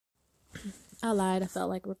I lied. I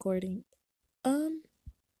felt like recording. Um,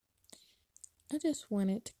 I just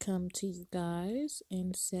wanted to come to you guys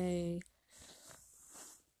and say,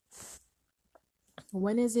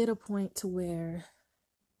 when is it a point to where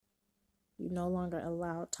you no longer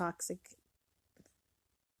allow toxic?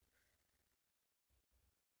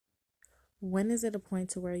 When is it a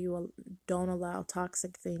point to where you don't allow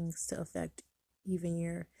toxic things to affect even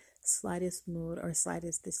your slightest mood or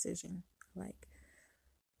slightest decision? Like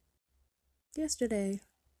yesterday,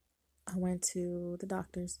 I went to the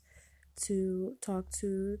doctor's to talk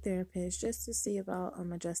to therapists just to see about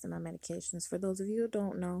adjusting my medications. For those of you who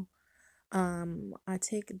don't know, I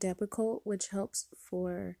take Depakote, which helps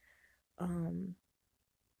for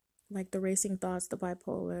like the racing thoughts, the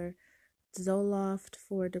bipolar, Zoloft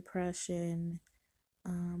for depression,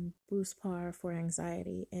 Boost Par for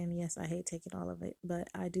anxiety. And yes, I hate taking all of it, but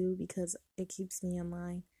I do because it keeps me in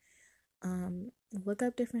line. Look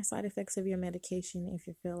up different side effects of your medication if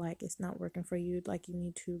you feel like it's not working for you like you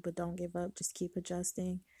need to, but don't give up. Just keep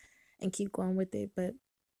adjusting and keep going with it. But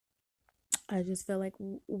I just feel like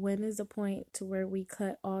when is the point to where we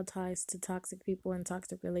cut all ties to toxic people and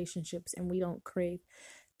toxic relationships and we don't crave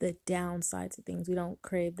the downsides of things. We don't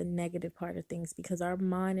crave the negative part of things because our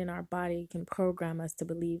mind and our body can program us to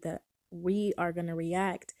believe that we are going to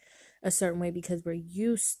react a certain way because we're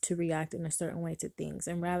used to reacting a certain way to things.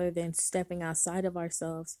 And rather than stepping outside of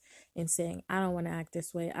ourselves and saying, I don't want to act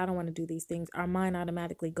this way, I don't want to do these things, our mind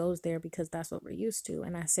automatically goes there because that's what we're used to.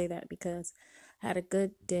 And I say that because I had a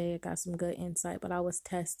good day, I got some good insight, but I was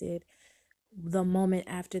tested the moment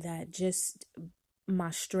after that, just my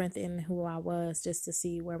strength in who I was, just to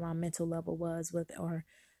see where my mental level was with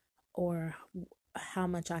or how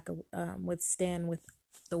much I could withstand with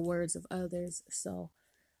the words of others. So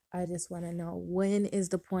I just want to know, when is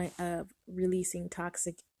the point of releasing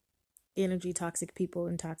toxic energy, toxic people,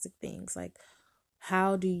 and toxic things? Like,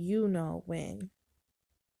 how do you know when?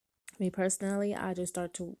 Me personally, I just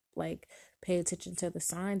start to like pay attention to the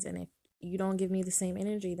signs, and if you don't give me the same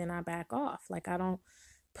energy, then I back off. Like, I don't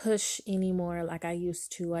push anymore like I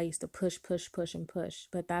used to. I used to push, push, push, and push.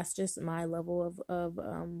 But that's just my level of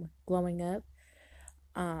growing up.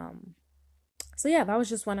 Um so yeah, that was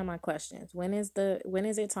just one of my questions. When is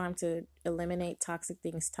it time to eliminate toxic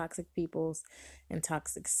things, toxic peoples, and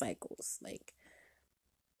toxic cycles? Like,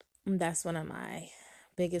 that's one of my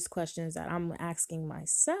biggest questions that I'm asking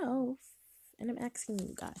myself and I'm asking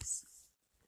you guys.